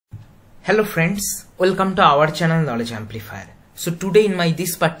Hello friends, welcome to our channel Knowledge Amplifier. So today in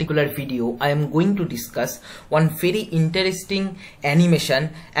this particular video I am going to discuss one very interesting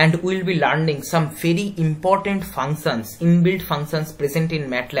animation and we will be learning some very important functions, inbuilt functions present in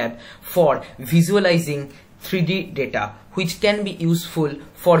MATLAB for visualizing 3D data, which can be useful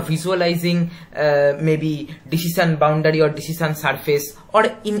for visualizing maybe decision boundary or decision surface or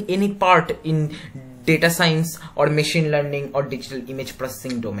in any part in data science or machine learning or digital image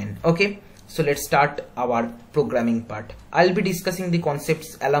processing domain. Okay, so let's start our programming part. I'll be discussing the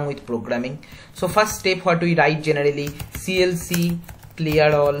concepts along with programming. So first step, what we write generally: CLC,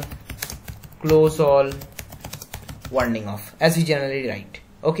 clear all, close all, warning off, as we generally write.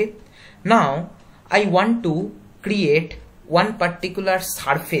 Okay, now I want to create one particular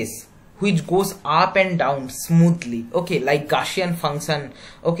surface which goes up and down smoothly, okay, like Gaussian function.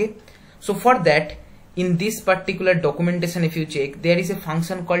 Okay, so for that, in this particular documentation, if you check, there is a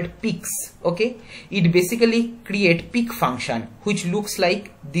function called peaks. Okay, it basically create peak function which looks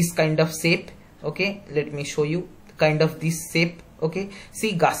like this kind of shape. Okay, let me show you kind of this shape. Okay,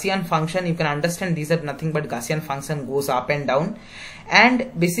 see, Gaussian function, you can understand these are nothing but Gaussian function goes up and down,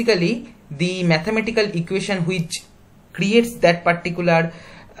 and basically the mathematical equation which creates that particular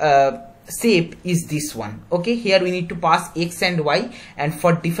shape is this one. Okay, here we need to pass x and y, and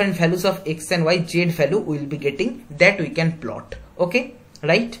for different values of x and y, z value we will be getting, that we can plot. Okay,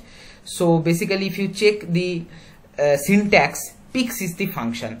 right? So basically if you check the syntax, peaks is the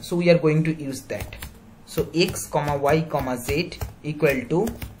function, so we are going to use that. So x comma y comma z equal to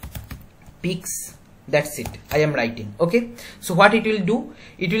peaks, that's it, I am writing. Okay, so what it will do,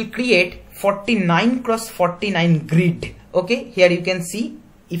 it will create 49 cross 49 grid. Okay, here you can see,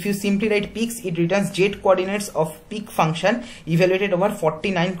 if you simply write peaks, it returns z coordinates of peak function evaluated over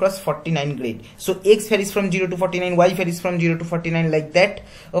 49 cross 49 grid. So x varies from 0 to 49, y varies from 0 to 49, like that.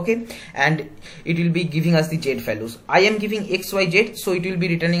 Okay, and it will be giving us the z values. I am giving x, y, z, so it will be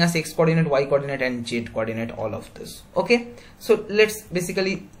returning us x coordinate, y coordinate and z coordinate, all of this. Okay, so let's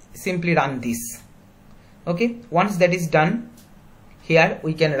basically simply run this. Okay, once that is done, here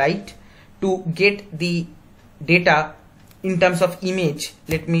we can write to get the data in terms of image.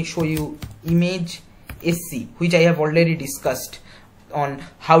 Let me show you image SC, which I have already discussed on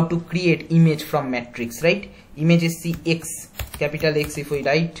how to create image from matrix, right? Image SC X, capital X, if we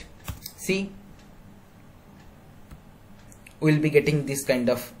write, see, we'll be getting this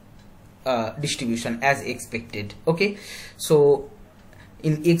kind of distribution as expected. Okay, so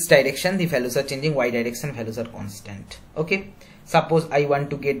in X direction the values are changing, Y direction values are constant. Okay, suppose I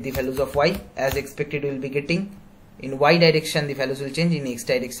want to get the values of Y, as expected we will be getting. In Y direction the values will change, in X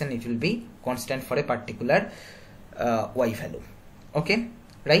direction it will be constant for a particular Y value. Okay,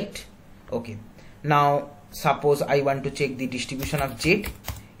 right? Okay, now suppose I want to check the distribution of Z,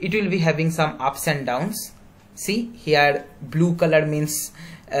 it will be having some ups and downs. See, here blue color means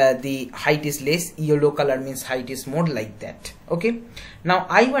the height is less, yellow color means height is more, like that. Okay, now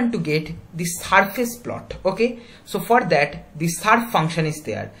I want to get the surface plot. Okay, so for that the surf function is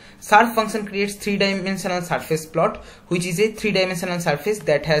there. Surf function creates three-dimensional surface plot, which is a three-dimensional surface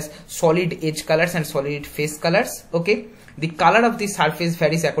that has solid edge colors and solid face colors. Okay, the color of the surface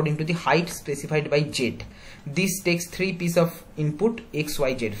varies according to the height specified by z. This takes three pieces of input, x,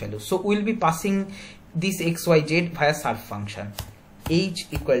 y, z value. So we will be passing this x, y, z via surf function. H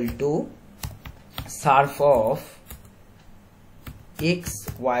equal to surf of x,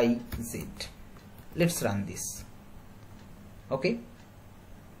 y, z. Let's run this. Okay,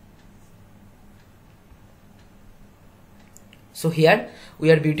 so here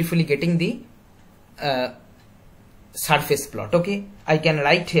we are beautifully getting the surface plot. Okay, I can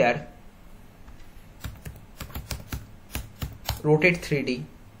write here rotate 3D.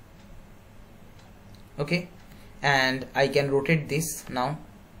 Okay, and I can rotate this now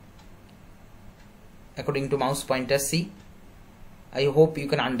according to mouse pointer. See, I hope you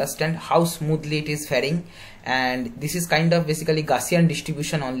can understand how smoothly it is faring, and this is kind of basically Gaussian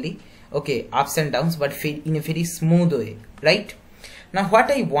distribution only. Okay, ups and downs, but in a very smooth way, right? Now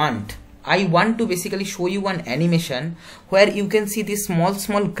what I want to basically show you one animation where you can see these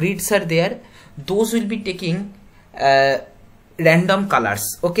small grids are there. Those will be taking random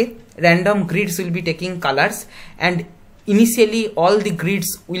colors. Okay, random grids will be taking colors, and initially all the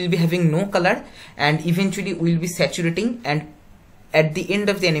grids will be having no color, and eventually will be saturating, and at the end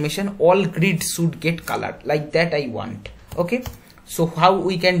of the animation all grids should get color, like that I want. Okay, so how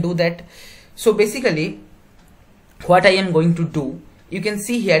we can do that? So basically what I am going to do, you can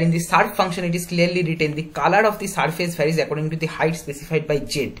see here in the surf function it is clearly written, the color of the surface varies according to the height specified by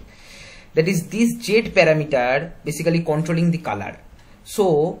z. That is this z parameter basically controlling the color.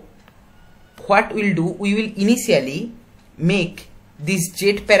 So what we'll do, we will initially make this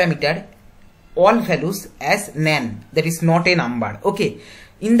z parameter all values as nan, that is not a number. Okay,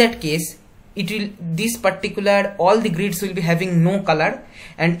 in that case it will, this particular, all the grids will be having no color,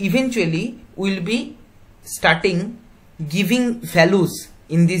 and eventually we will be starting giving values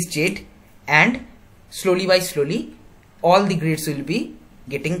in this z, and slowly by slowly all the grids will be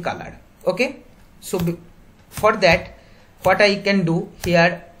getting color. Okay, so for that what I can do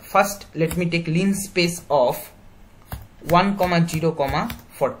here, first let me take linspace of 1, 0,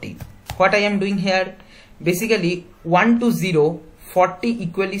 40. What I am doing here, basically 1 to 0, 40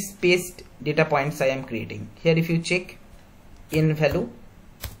 equally spaced data points I am creating. Here if you check in value,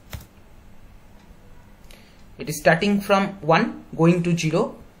 it is starting from 1 going to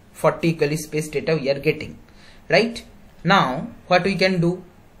 0, 40 equally spaced data we are getting. Right, now what we can do,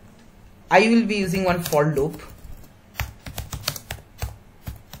 I will be using one for loop.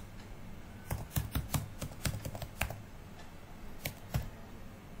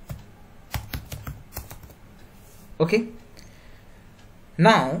 Okay,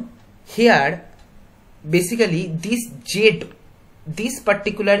 now here basically this z, this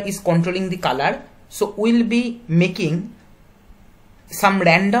particular is controlling the color, so we'll be making some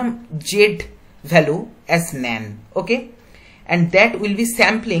random z value as nan. Okay, and that will be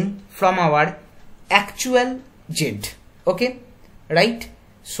sampling from our actual z. Okay, right,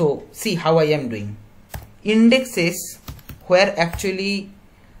 so see how I am doing. Indexes where actually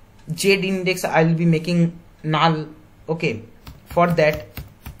z index I will be making null. Okay, for that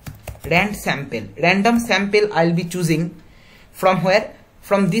random sample I'll be choosing from where,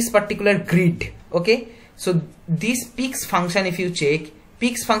 from this particular grid. Okay, so this peaks function, if you check,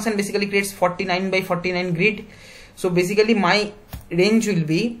 peaks function basically creates 49 by 49 grid. So basically my range will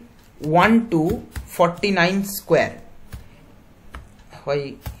be 1 to 49 square.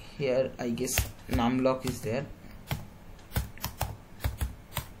 Why here I guess numlock is there.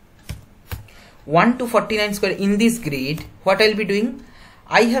 1 to 49 square in this grid. What I'll be doing,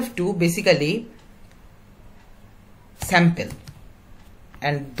 I have to basically sample,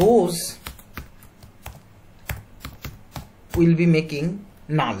 and those will be making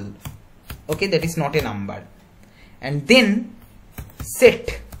null. Okay, that is not a number. And then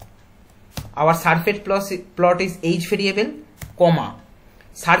set our surface plot is age variable, comma,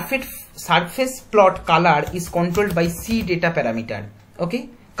 surface plot color is controlled by Cdata parameter. Okay,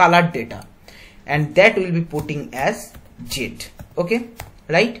 colored data, and that will be putting as z. Okay,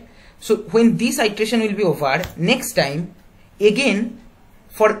 right, so when this iteration will be over, next time again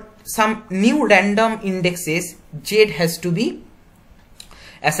for some new random indexes z has to be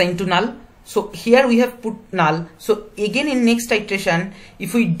assigned to null. So here we have put null, so again in next iteration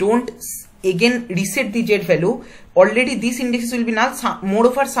if we don't again reset the z value, already these indexes will be null,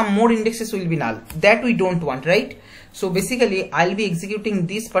 moreover some more indexes will be null. That we don't want, right? So basically I'll be executing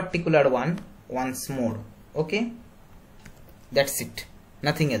this particular one once more. Okay, that's it,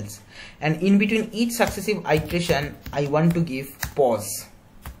 nothing else. And in between each successive iteration I want to give pause.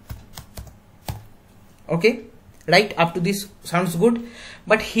 Okay, right, up to this sounds good.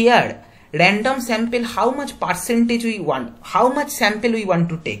 But here random sample, how much percentage we want, how much sample we want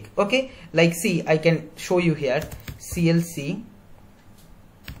to take. Okay, like see, I can show you here, CLC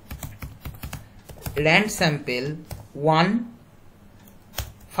rand sample 1,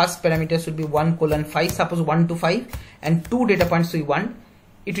 first parameter should be 1 colon 5, suppose 1 to 5, and 2 data points we want,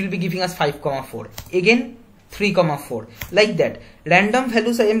 it will be giving us 5, 4, again 3, 4, like that. Random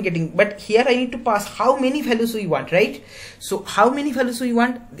values I am getting, but here I need to pass how many values we want, right? So how many values we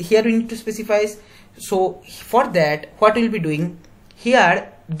want, here we need to specify. So for that what we'll be doing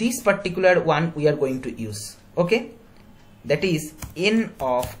here, this particular one we are going to use. Okay, that is n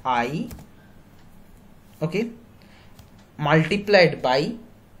of I, okay, multiplied by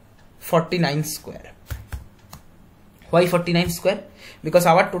 49 square. Why 49 square? Because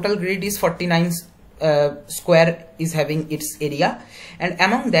our total grid is 49 square is having its area, and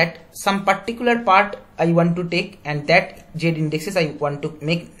among that some particular part I want to take, and that z indexes I want to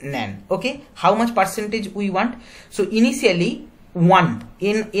make nan. Okay, how much percentage we want? So initially 1,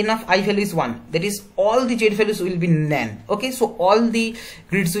 n of I value is 1, that is all the z values will be nan. Okay, so all the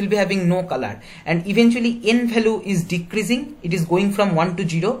grids will be having no color, and eventually n value is decreasing, it is going from 1 to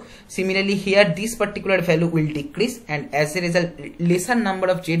 0. Similarly here this particular value will decrease, and as a result lesser number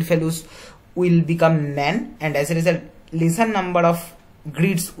of z values will become nan, and as a result lesser number of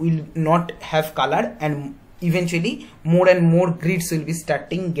grids will not have color, and eventually more and more grids will be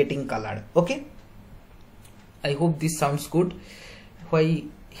starting getting colored. Okay, I hope this sounds good. Why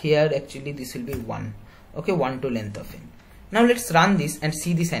here actually this will be 1. Okay, 1 to length of n. Now let's run this and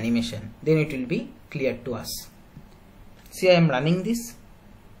see this animation, then it will be clear to us. See, I am running this.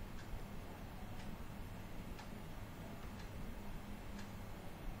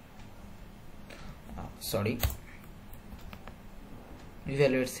 Sorry,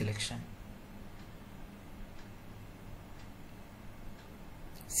 evaluate selection.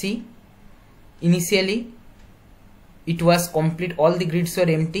 See, initially it was complete, all the grids were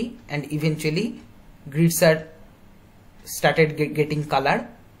empty, and eventually grids are started getting colored,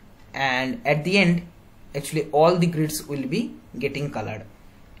 and at the end actually all the grids will be getting colored.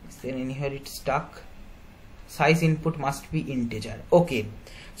 Then in here it's stuck. Size input must be integer. Okay,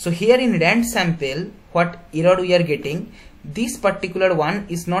 so here in rand sample, what error we are getting, this particular one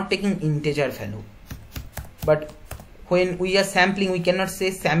is not taking integer value, but when we are sampling, we cannot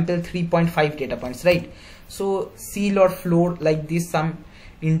say sample 3.5 data points, right? So ceil or float, like this, some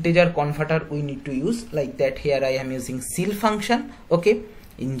integer converter we need to use, like that. Here I am using ceil function. Okay,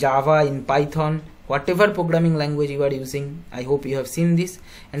 in Java, in Python, whatever programming language you are using, I hope you have seen this.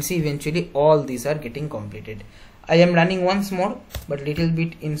 And see, eventually all these are getting completed. I am running once more, but little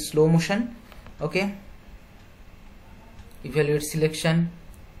bit in slow motion. Okay, evaluate selection.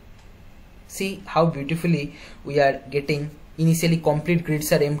 See how beautifully we are getting. Initially complete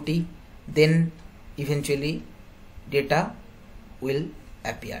grids are empty, then eventually data will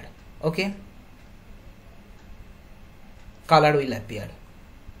appear. Okay, color will appear.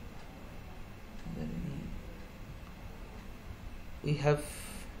 We have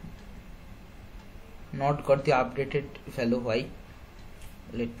not got the updated value. Why?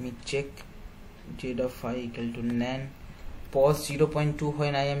 Let me check. Z of I equal to nan. Pause 0.2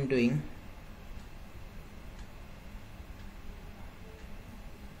 when I am doing.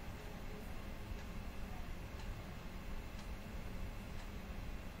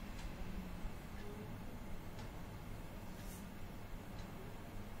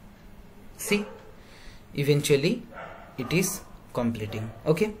 See, eventually it is completing.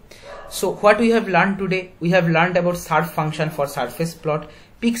 Okay, so what we have learned today, we have learned about surf function for surface plot,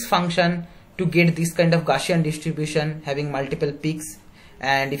 peaks function to get this kind of Gaussian distribution having multiple peaks,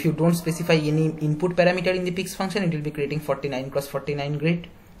 and if you don't specify any input parameter in the peaks function, it will be creating 49 cross 49 grid.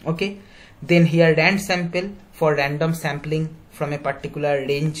 Okay, then here rand sample for random sampling from a particular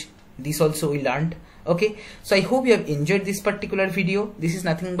range, this also we learned. Okay, so I hope you have enjoyed this particular video. This is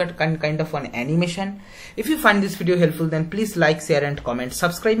nothing but kind of an animation. If you find this video helpful, then please like, share and comment.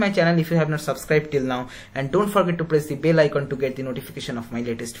 Subscribe my channel if you have not subscribed till now, and don't forget to press the bell icon to get the notification of my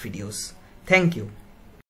latest videos. Thank you.